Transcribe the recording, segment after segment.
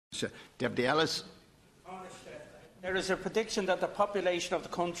Deputy Ellis. There is a prediction that the population of the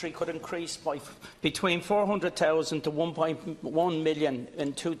country could increase by between 400,000 to 1.1 million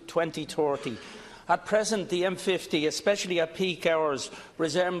in 2030. At present, the M50, especially at peak hours,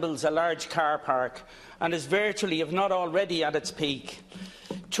 resembles a large car park and is virtually, if not already, at its peak.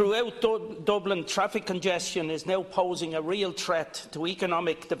 Throughout Dublin, traffic congestion is now posing a real threat to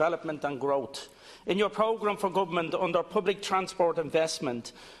economic development and growth. In your programme for government under public transport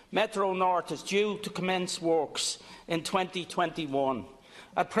investment, Metro North is due to commence works in 2021.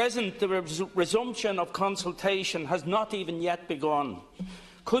 At present, the resumption of consultation has not even yet begun.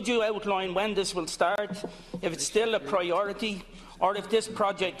 Could you outline when this will start, if it's still a priority, or if this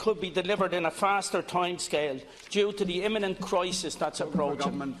project could be delivered in a faster timescale due to the imminent crisis that's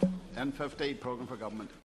approaching? N50, programme for government.